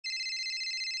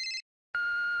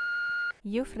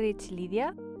You've reached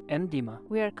Lydia and Dima.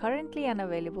 We are currently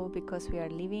unavailable because we are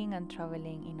living and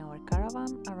traveling in our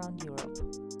caravan around Europe.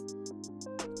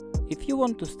 If you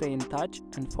want to stay in touch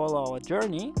and follow our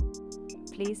journey,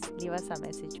 please leave us a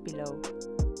message below.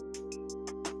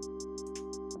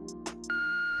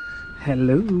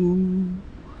 Hello!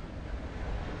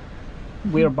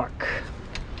 We're back,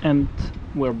 and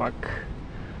we're back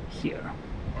here.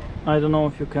 I don't know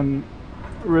if you can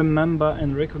remember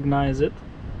and recognize it,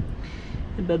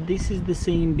 but this is the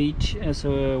same beach as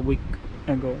a week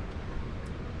ago,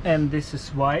 and this is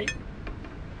why.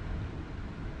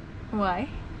 Why?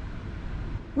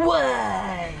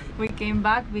 Why? We came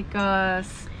back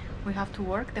because we have to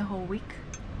work the whole week.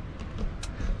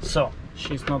 So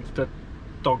she's not the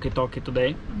talky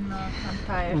today. No, I'm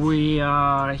tired. We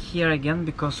are here again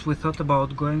because we thought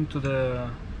about going to the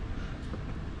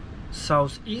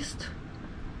southeast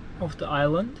of the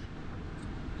island,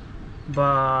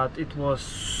 but it was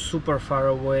super far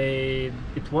away.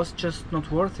 It was just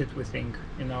not worth it, we think,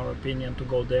 in our opinion, to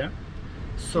go there.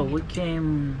 So we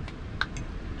came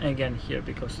again here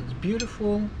because it's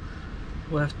beautiful.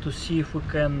 We have to see if we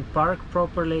can park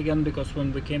properly again, because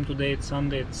when we came today, it's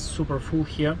Sunday, it's super full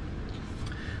here.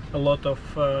 A lot of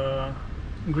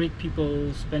Greek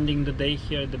people spending the day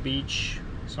here at the beach,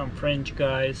 some French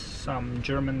guys, some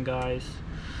German guys.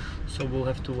 So we'll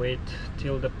have to wait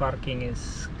till the parking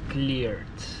is cleared,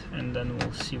 and then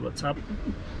we'll see what's up.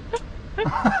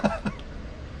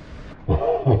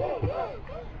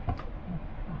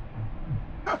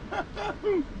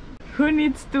 Who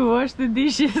needs to wash the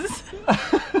dishes?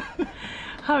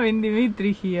 Having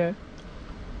Dimitri here.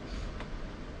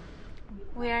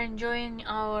 We are enjoying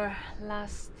our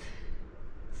last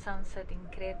sunset in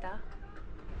Crete.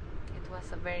 It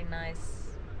was a very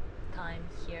nice time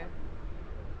here.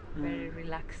 Very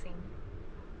relaxing.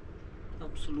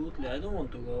 Absolutely, I don't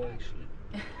want to go actually.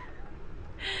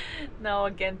 Now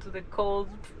again to the cold.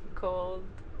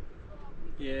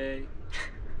 Yay.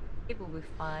 It will be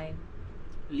fine.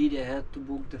 Lydia had to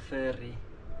book the ferry.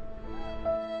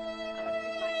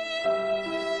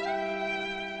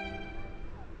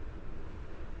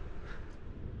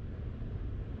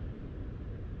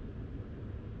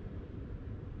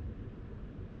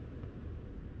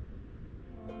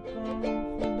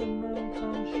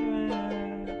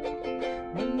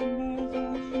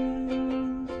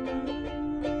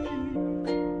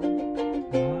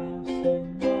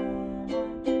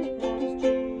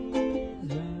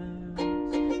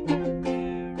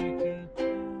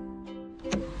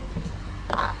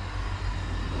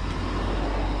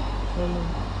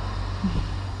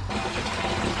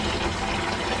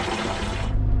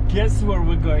 Guess where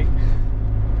we're going?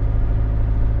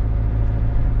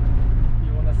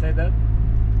 You wanna say that?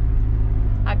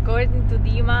 According to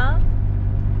Dima,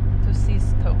 to see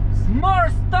stones. More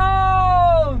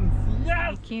stones! Yes!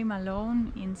 I came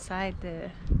alone inside the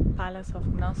Palace of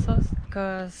Knossos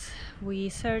because we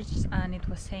searched and it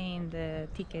was saying the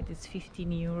ticket is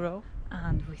 15 euro,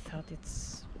 and we thought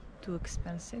it's too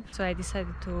expensive. So I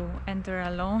decided to enter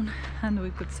alone and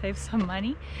we could save some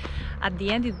money. At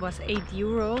the end it was 8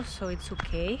 euros, so it's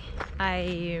okay.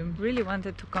 I really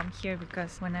wanted to come here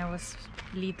because when I was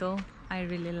little I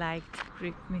really liked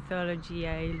Greek mythology.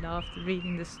 I loved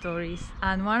reading the stories,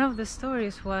 and one of the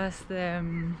stories was the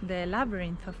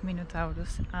labyrinth of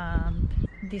Minotaurus, and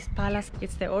this palace,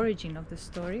 it's the origin of the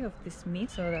story of this myth,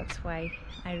 so that's why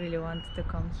I really wanted to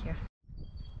come here.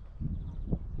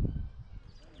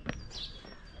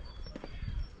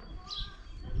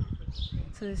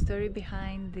 So the story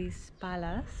behind this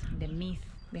palace, the myth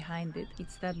behind it,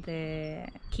 it's that the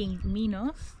king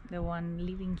Minos, the one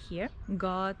living here,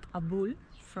 got a bull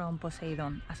from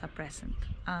Poseidon as a present,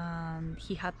 and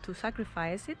he had to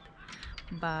sacrifice it,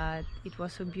 but it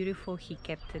was so beautiful he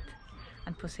kept it,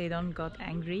 and Poseidon got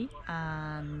angry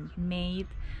and made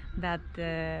that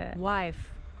the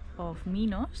wife of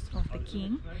Minos, of the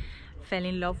king, fell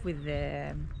in love with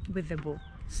the bull.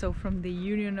 So from the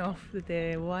union of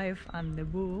the wife and the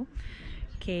bull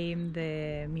came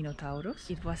the Minotaurus.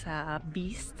 It was a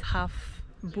beast, half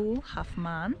bull, half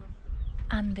man,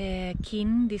 and the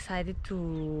king decided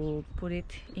to put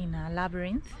it in a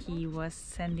labyrinth. He was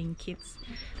sending kids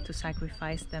to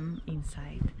sacrifice them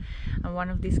inside, and one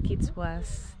of these kids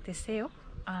was Teseo,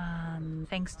 and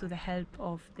thanks to the help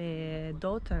of the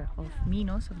daughter of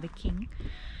Minos, of the king,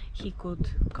 he could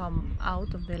come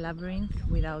out of the labyrinth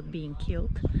without being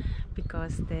killed,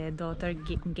 because the daughter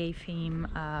gave him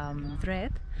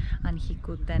thread, and he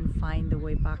could then find the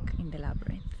way back in the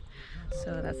labyrinth.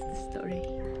 So that's the story.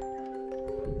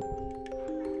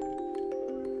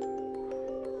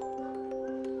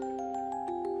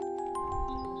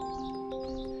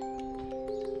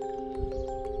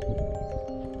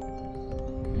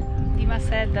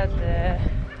 said that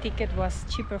the ticket was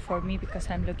cheaper for me because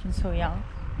I'm looking so young.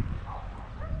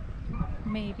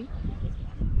 Maybe.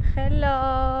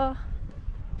 Hello!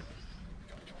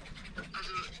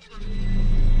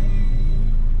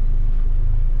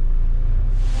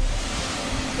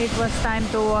 It was time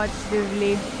to watch this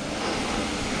leaf.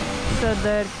 So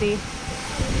dirty.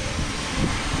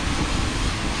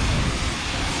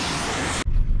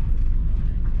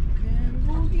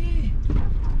 Boogie,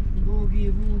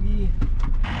 boogie, boogie.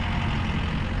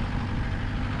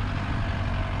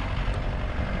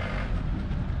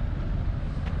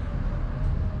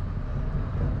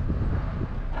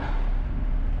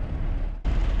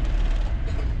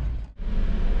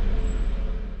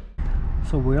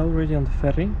 So we're already on the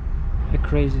ferry. A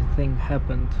crazy thing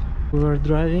happened. We were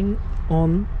driving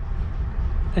on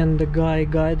and the guy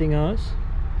guiding us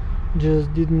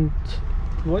just didn't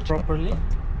watch properly,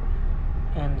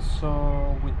 and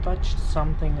so we touched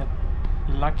something that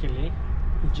luckily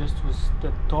it just was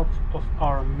the top of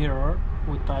our mirror.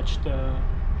 We touched the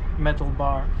metal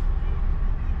bar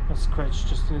that scratched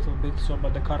just a little bit, so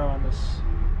but the caravan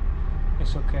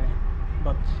is okay.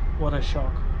 But what a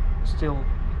shock. Still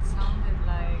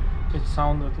it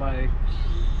sounded like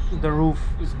the roof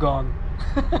is gone.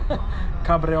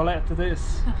 Cabriolet it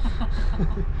is.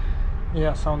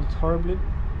 Yeah, sounded horribly.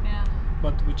 Yeah.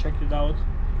 But we checked it out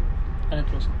and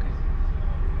it was okay,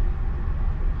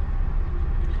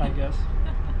 I guess.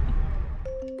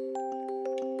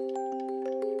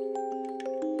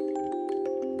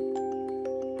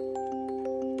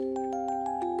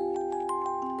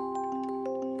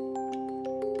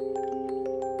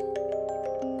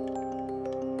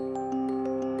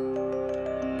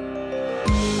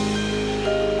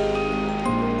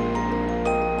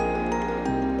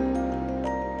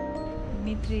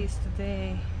 Dimitri is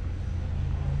today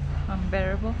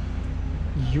unbearable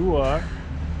You are?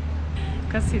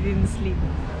 because he didn't sleep.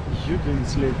 You didn't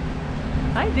sleep.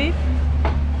 I did.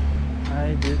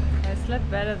 I did. I slept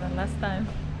better than last time.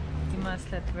 Dima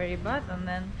slept very bad and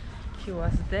then he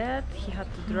was dead. He had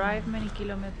to drive many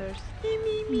kilometers.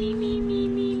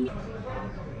 Me.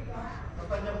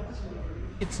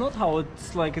 It's not how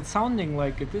it's like, it's sounding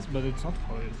like it is, but it's not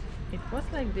how it is. It was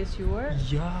like this, you were?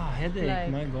 Yeah, headache,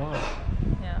 Like- my god.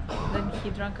 Yeah. Then he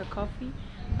drank a coffee.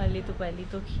 A little by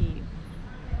little he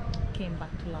came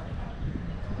back to life.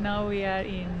 Now we are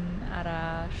in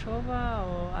Arashova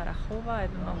or Arachova, I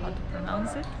don't know how to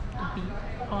pronounce it, to be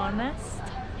honest.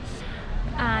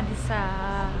 And it's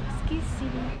a ski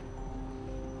city.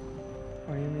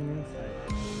 What do you mean inside?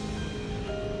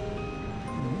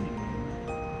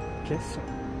 Queso.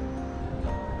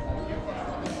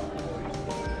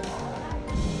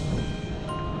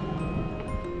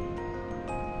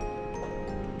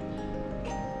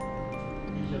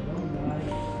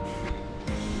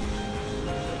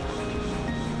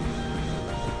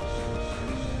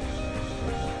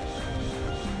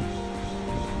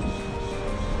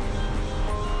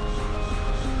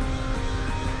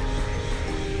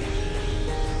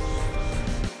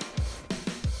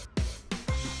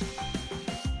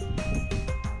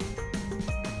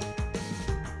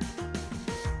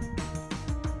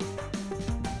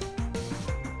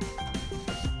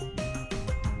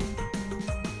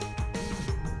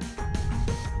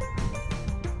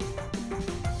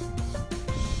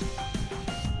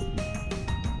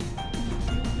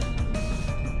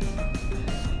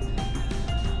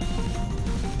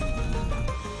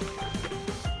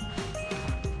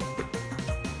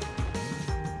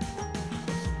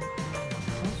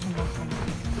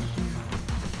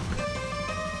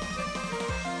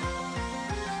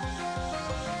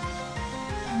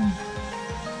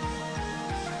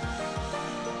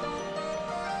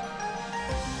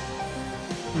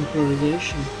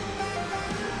 Improvisation.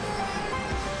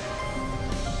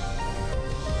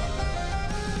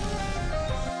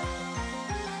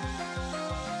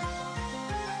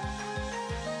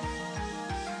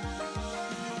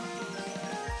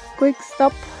 Quick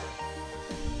stop